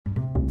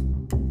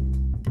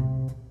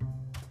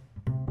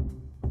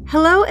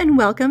Hello and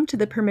welcome to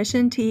the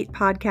Permission to Eat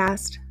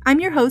podcast.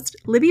 I'm your host,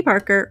 Libby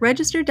Parker,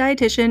 registered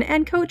dietitian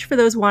and coach for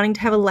those wanting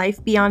to have a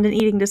life beyond an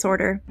eating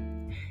disorder.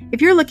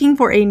 If you're looking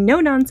for a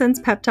no-nonsense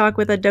pep talk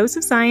with a dose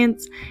of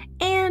science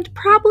and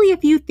probably a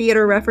few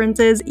theater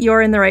references,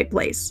 you're in the right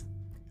place.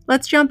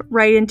 Let's jump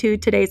right into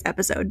today's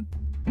episode.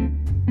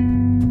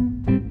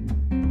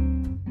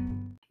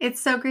 It's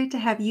so great to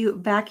have you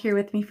back here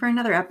with me for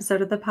another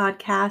episode of the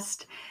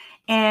podcast.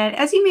 And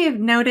as you may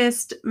have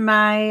noticed,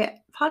 my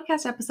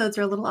podcast episodes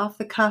are a little off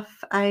the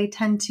cuff. I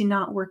tend to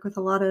not work with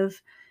a lot of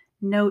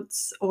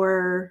notes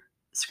or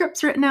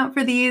scripts written out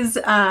for these,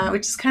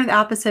 which is kind of the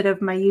opposite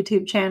of my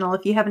YouTube channel.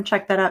 If you haven't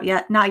checked that out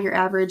yet, Not Your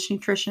Average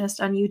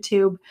Nutritionist on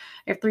YouTube.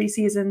 I have 3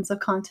 seasons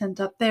of content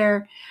up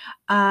there.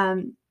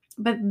 But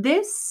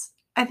this,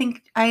 I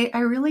think I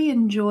really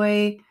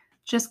enjoy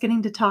just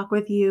getting to talk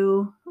with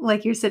you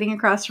like you're sitting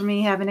across from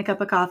me having a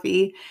cup of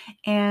coffee,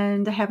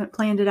 and I haven't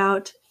planned it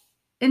out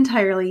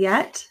entirely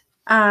yet.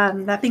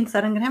 That being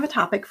said, I'm going to have a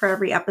topic for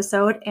every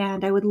episode,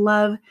 and I would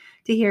love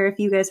to hear if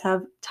you guys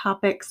have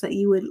topics that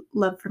you would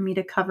love for me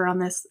to cover on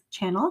this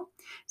channel.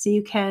 So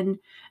you can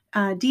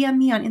DM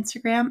me on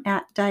Instagram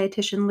at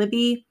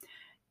dietitianlibby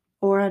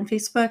or on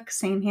Facebook,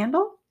 same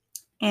handle,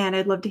 and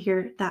I'd love to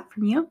hear that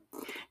from you.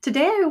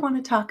 Today, I want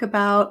to talk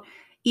about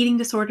eating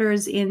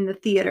disorders in the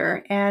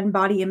theater and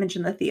body image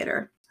in the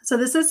theater. So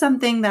this is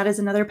something that is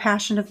another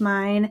passion of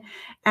mine.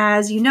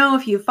 As you know,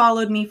 if you've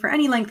followed me for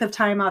any length of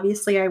time,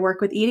 obviously I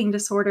work with eating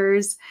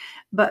disorders,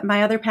 but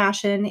my other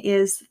passion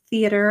is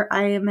theater.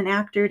 I am an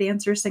actor,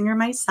 dancer, singer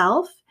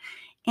myself.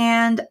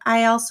 And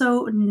I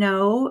also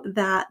know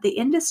that the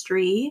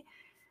industry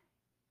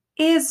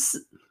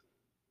is,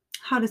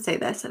 how to say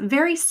this,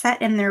 very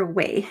set in their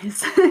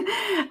ways.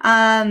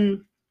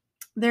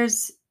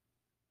 There's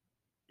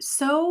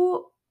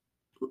so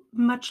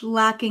much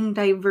lacking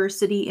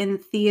diversity in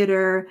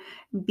theater,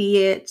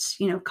 be it,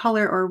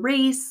 color or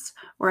race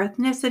or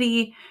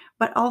ethnicity,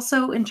 but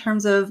also in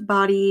terms of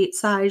body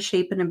size,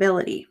 shape, and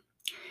ability.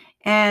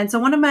 And so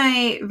one of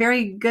my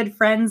very good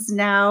friends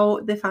now,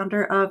 the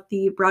founder of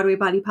the Broadway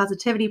Body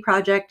Positivity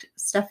Project,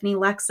 Stephanie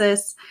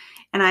Lexis,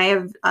 and I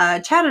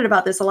have chatted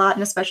about this a lot,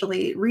 and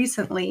especially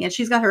recently, and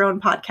she's got her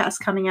own podcast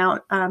coming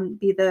out,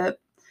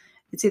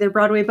 it's either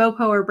Broadway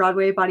BOPO or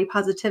Broadway Body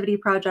Positivity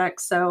Project,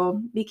 so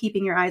be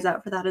keeping your eyes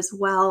out for that as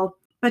well.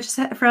 But just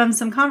from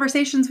some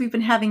conversations we've been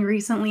having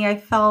recently, I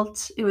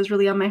felt it was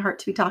really on my heart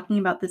to be talking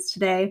about this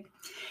today.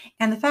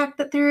 And the fact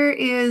that there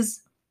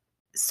is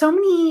so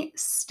many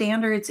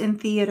standards in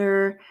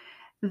theater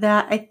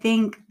that I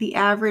think the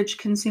average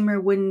consumer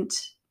wouldn't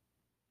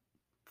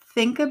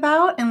think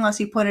about unless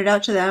you point it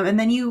out to them. And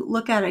then you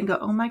look at it and go,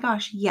 oh my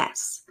gosh,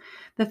 yes.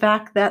 The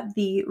fact that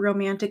the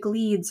romantic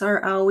leads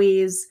are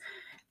always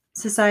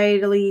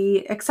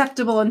societally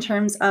acceptable in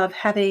terms of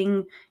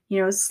having,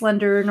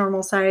 slender,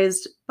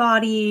 normal-sized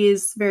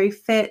bodies, very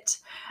fit.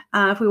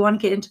 If we want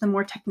to get into the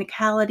more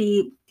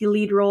technicality, the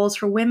lead roles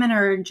for women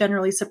are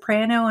generally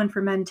soprano and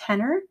for men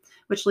tenor,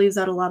 which leaves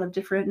out a lot of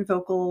different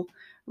vocal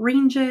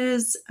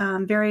ranges.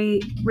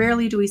 Very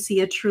rarely do we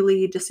see a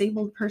truly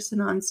disabled person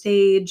on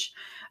stage,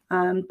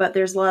 but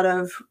there's a lot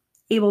of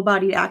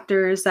able-bodied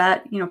actors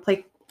that,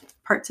 play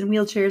parts in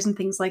wheelchairs and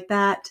things like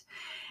that.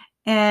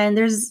 And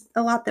there's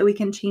a lot that we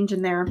can change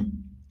in there.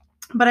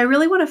 But I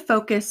really want to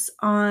focus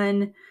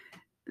on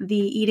the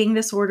eating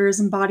disorders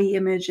and body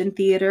image in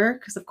theater,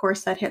 because of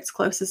course that hits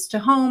closest to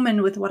home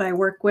and with what I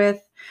work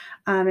with,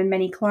 and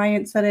many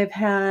clients that I've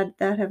had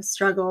that have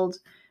struggled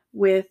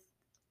with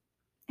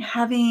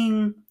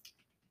having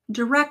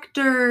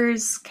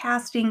directors,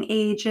 casting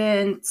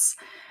agents,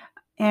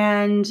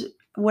 and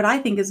what I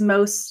think is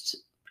most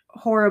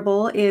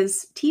horrible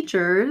is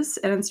teachers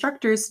and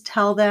instructors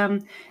tell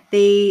them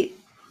they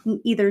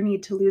either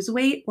need to lose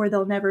weight or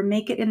they'll never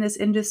make it in this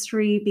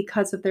industry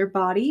because of their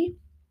body.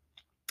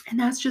 And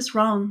that's just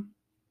wrong.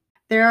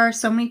 There are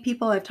so many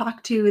people I've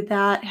talked to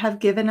that have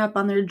given up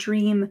on their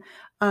dream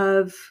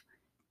of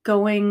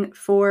going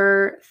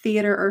for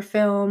theater or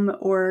film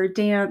or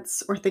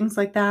dance or things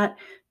like that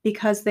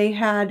because they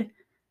had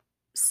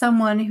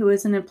someone who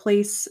is in a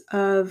place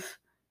of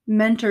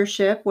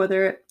mentorship,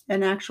 whether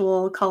an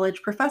actual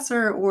college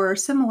professor or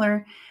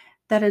similar,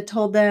 that had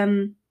told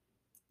them,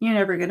 you're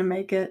never going to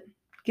make it.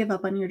 Give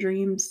up on your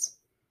dreams.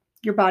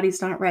 Your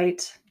body's not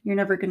right. You're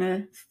never going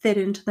to fit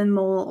into the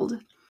mold.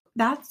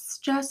 That's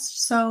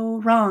just so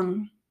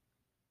wrong.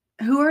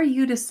 Who are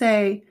you to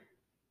say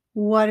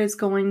what is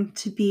going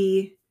to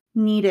be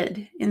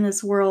needed in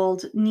this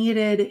world,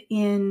 needed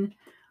in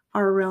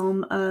our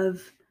realm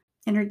of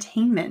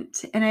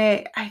entertainment? And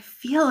I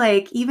feel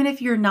like even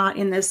if you're not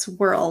in this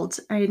world,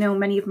 I know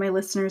many of my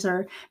listeners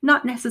are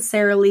not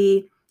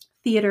necessarily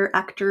theater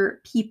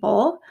actor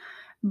people,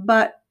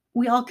 but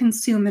we all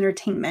consume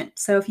entertainment.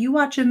 So if you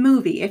watch a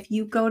movie, if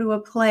you go to a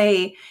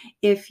play,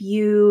 if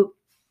you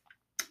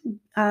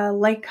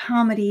like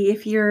comedy,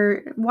 if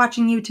you're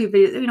watching YouTube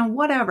videos,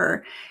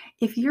 whatever,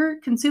 if you're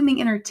consuming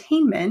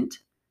entertainment,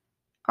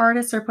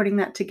 artists are putting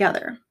that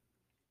together.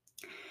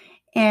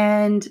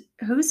 And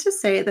who's to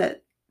say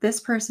that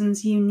this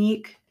person's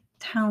unique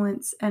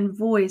talents, and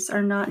voice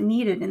are not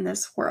needed in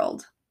this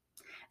world.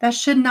 That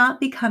should not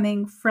be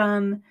coming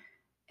from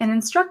an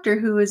instructor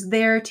who is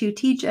there to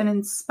teach and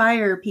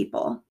inspire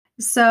people.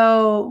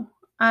 So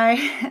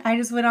I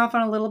just went off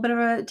on a little bit of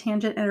a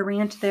tangent and a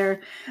rant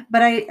there,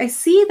 but I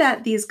see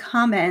that these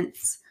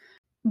comments,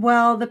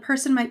 well, the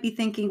person might be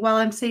thinking, well,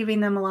 I'm saving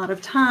them a lot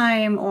of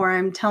time, or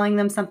I'm telling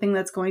them something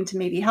that's going to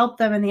maybe help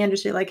them in the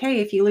industry, like, hey,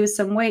 if you lose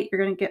some weight,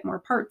 you're going to get more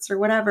parts or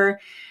whatever.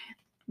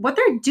 What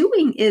they're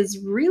doing is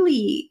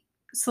really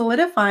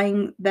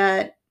solidifying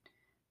that,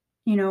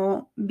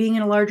 being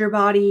in a larger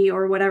body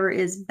or whatever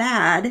is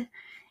bad.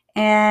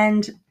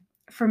 And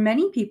for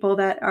many people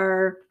that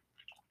are,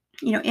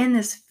 in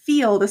this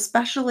field,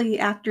 especially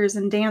actors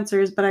and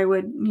dancers, but I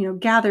would,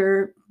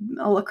 gather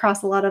all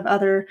across a lot of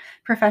other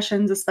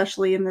professions,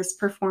 especially in this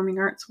performing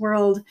arts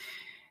world,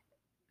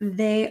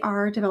 they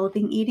are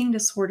developing eating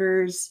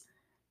disorders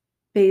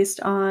based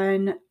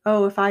on,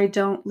 oh, if I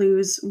don't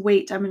lose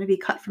weight, I'm going to be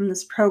cut from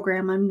this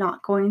program. I'm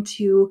not going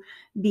to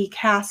be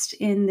cast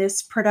in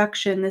this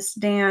production, this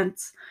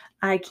dance.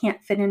 I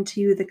can't fit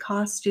into the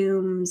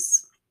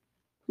costumes,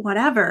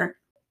 whatever.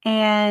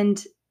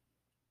 And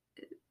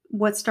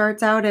what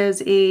starts out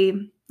as a,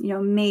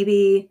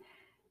 maybe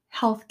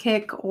health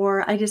kick,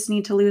 or I just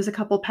need to lose a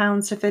couple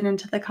pounds to fit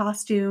into the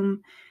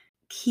costume,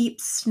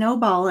 keeps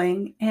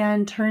snowballing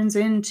and turns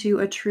into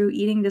a true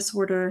eating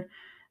disorder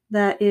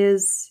that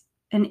is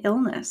an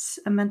illness,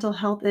 a mental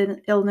health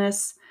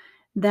illness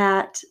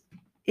that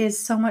is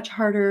so much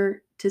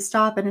harder to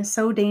stop and is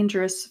so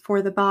dangerous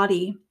for the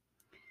body,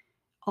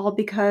 all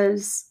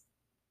because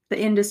the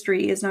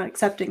industry is not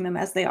accepting them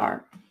as they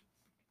are.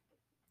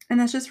 And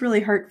that's just really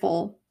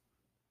hurtful,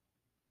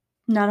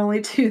 not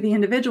only to the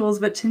individuals,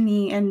 but to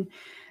me, and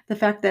the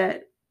fact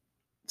that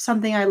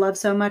something I love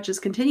so much is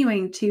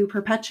continuing to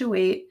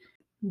perpetuate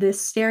this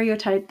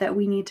stereotype that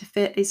we need to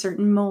fit a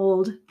certain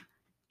mold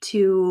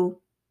to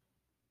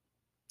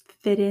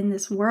fit in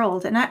this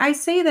world. And I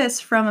say this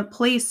from a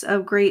place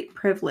of great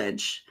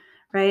privilege,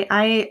 right?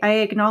 I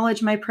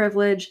acknowledge my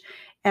privilege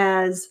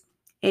as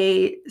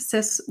a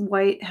cis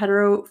white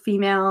hetero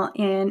female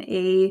in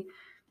a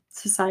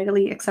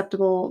societally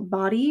acceptable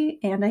body,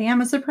 and I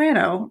am a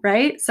soprano,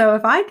 right? So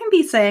if I can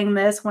be saying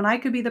this when I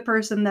could be the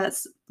person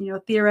that's,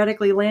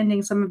 theoretically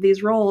landing some of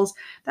these roles,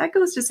 that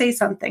goes to say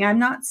something. I'm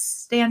not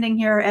standing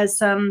here as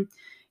some,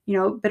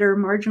 bitter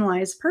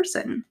marginalized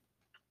person.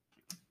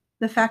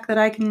 The fact that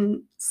I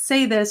can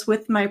say this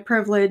with my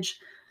privilege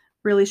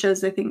really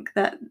shows, I think,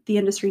 that the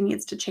industry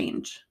needs to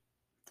change.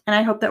 And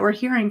I hope that we're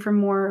hearing from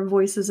more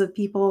voices of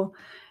people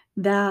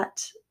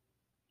that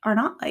are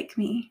not like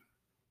me,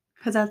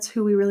 because that's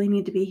who we really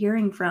need to be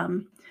hearing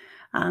from,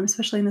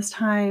 especially in this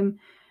time.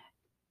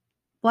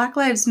 Black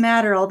Lives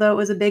Matter, although it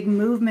was a big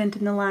movement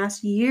in the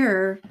last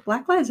year,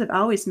 Black lives have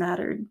always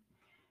mattered.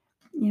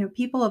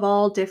 People of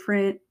all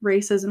different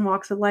races and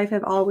walks of life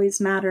have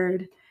always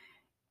mattered.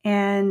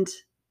 And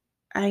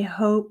I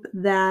hope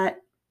that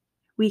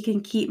we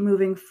can keep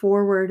moving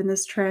forward in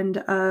this trend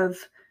of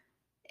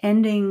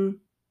ending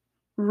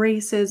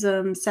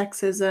racism,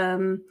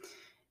 sexism,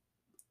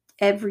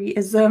 every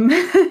ism,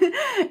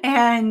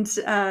 and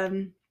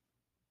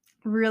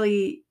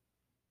really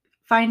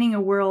finding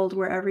a world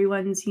where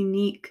everyone's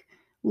unique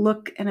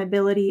look and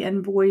ability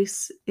and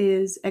voice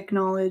is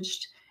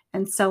acknowledged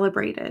and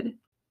celebrated.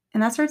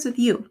 And that starts with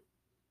you.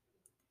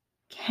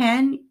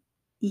 Can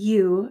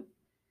you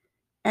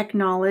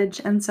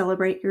acknowledge and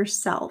celebrate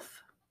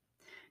yourself?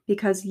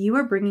 Because you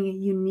are bringing a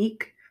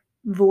unique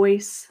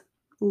voice,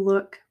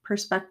 look,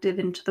 perspective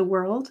into the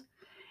world.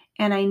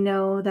 And I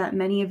know that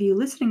many of you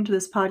listening to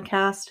this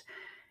podcast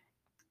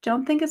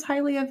don't think as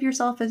highly of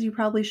yourself as you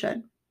probably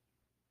should.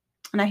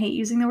 And I hate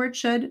using the word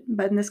should,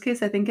 but in this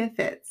case, I think it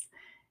fits.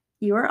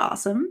 You are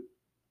awesome.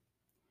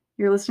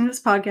 You're listening to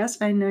this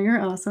podcast. I know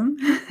you're awesome.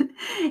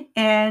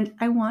 And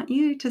I want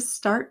you to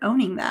start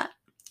owning that,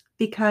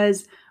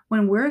 because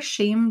when we're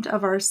ashamed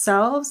of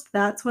ourselves,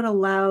 that's what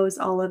allows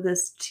all of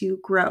this to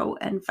grow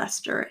and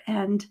fester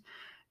and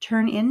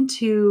turn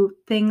into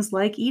things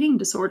like eating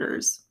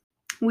disorders.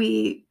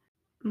 We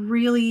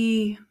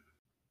really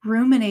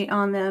ruminate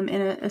on them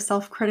in a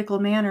self-critical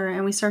manner,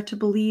 and we start to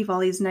believe all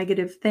these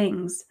negative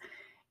things.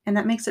 And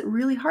that makes it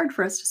really hard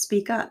for us to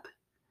speak up.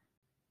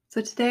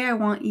 So today I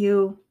want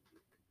you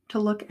to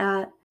look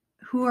at,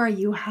 who are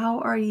you? How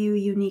are you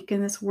unique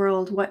in this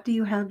world? What do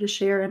you have to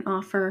share and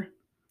offer?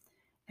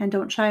 And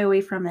don't shy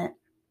away from it.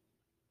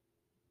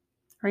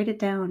 Write it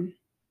down.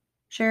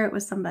 Share it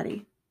with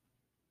somebody.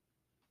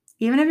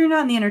 Even if you're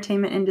not in the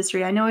entertainment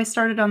industry, I know I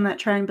started on that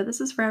trend, but this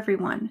is for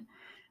everyone.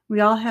 We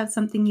all have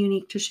something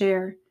unique to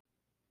share,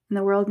 and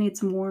the world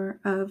needs more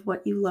of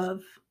what you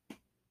love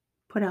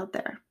put out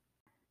there.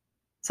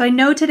 So I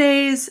know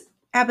today's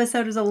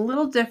episode is a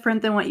little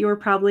different than what you were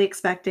probably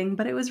expecting,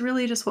 but it was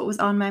really just what was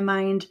on my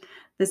mind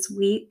this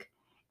week.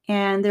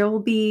 And there will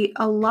be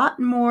a lot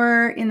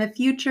more in the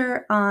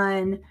future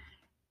on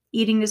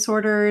eating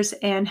disorders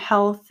and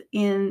health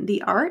in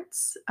the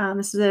arts.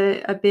 This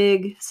is a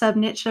big sub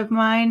niche of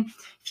mine.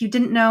 If you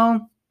didn't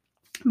know,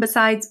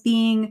 Besides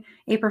being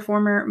a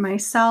performer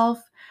myself,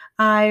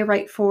 I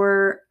write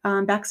for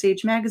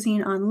Backstage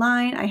Magazine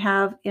online. I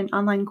have an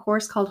online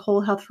course called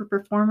Whole Health for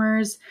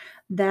Performers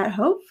that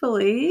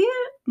hopefully,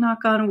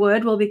 knock on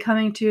wood, will be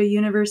coming to a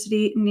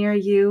university near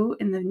you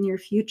in the near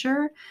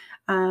future.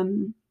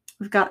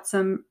 We've got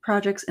some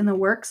projects in the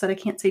works that I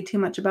can't say too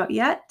much about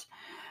yet.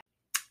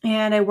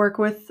 And I work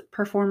with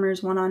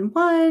performers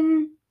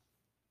one-on-one.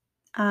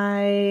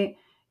 I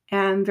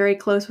am very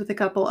close with a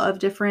couple of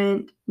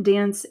different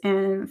dance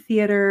and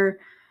theater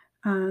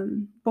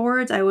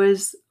boards. I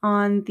was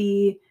on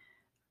the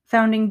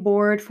founding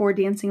board for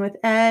Dancing with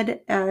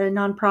Ed, a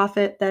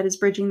nonprofit that is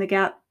bridging the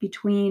gap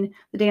between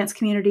the dance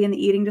community and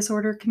the eating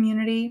disorder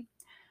community.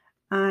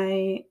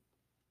 I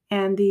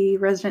am the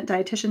resident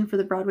dietitian for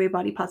the Broadway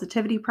Body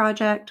Positivity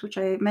Project, which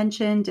I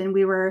mentioned, and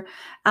we were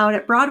out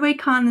at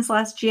BroadwayCon this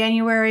last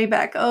January,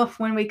 back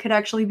when we could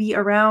actually be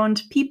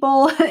around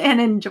people and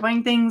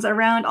enjoying things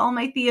around all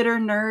my theater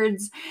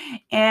nerds.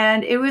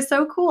 And it was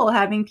so cool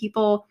having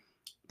people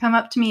come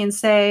up to me and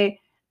say,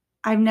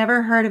 I've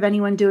never heard of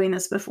anyone doing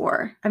this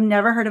before. I've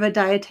never heard of a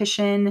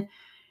dietitian,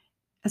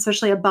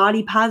 especially a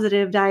body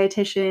positive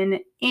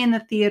dietitian in the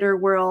theater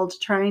world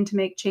trying to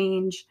make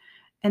change.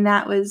 And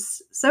that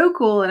was so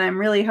cool. And I'm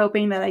really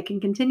hoping that I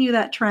can continue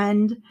that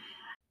trend.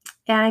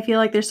 And I feel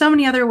like there's so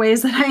many other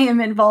ways that I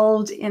am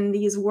involved in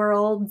these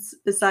worlds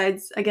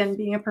besides, again,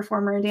 being a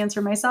performer and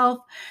dancer myself.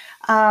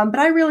 But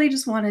I really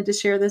just wanted to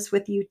share this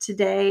with you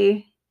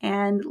today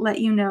and let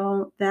you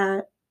know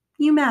that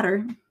you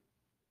matter.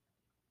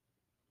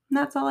 And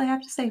that's all I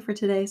have to say for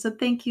today. So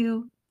thank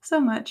you so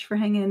much for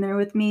hanging in there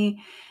with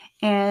me,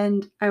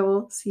 and I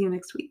will see you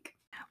next week.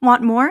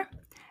 Want more?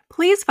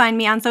 Please find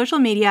me on social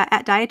media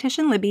at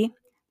Dietitian Libby.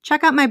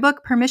 Check out my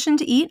book, Permission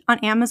to Eat, on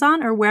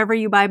Amazon or wherever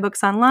you buy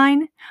books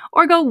online,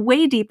 or go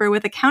way deeper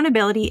with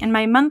accountability in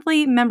my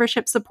monthly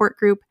membership support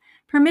group,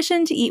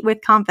 Permission to Eat with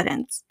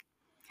Confidence.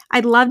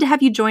 I'd love to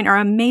have you join our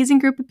amazing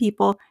group of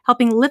people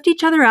helping lift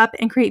each other up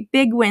and create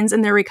big wins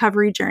in their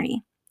recovery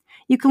journey.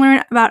 You can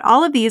learn about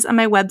all of these on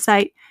my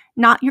website,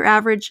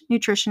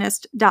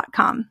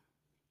 NotYourAverageNutritionist.com.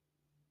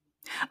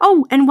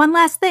 Oh, and one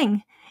last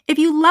thing. If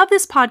you love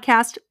this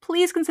podcast,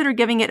 please consider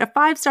giving it a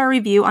 5-star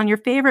review on your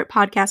favorite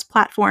podcast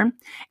platform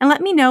and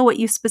let me know what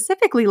you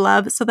specifically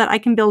love so that I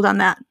can build on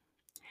that.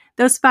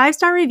 Those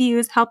 5-star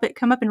reviews help it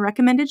come up in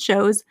recommended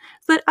shows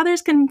so that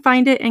others can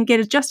find it and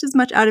get just as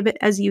much out of it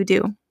as you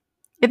do.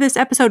 If this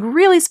episode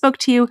really spoke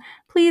to you,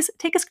 please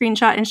take a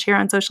screenshot and share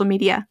on social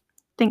media.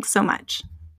 Thanks so much.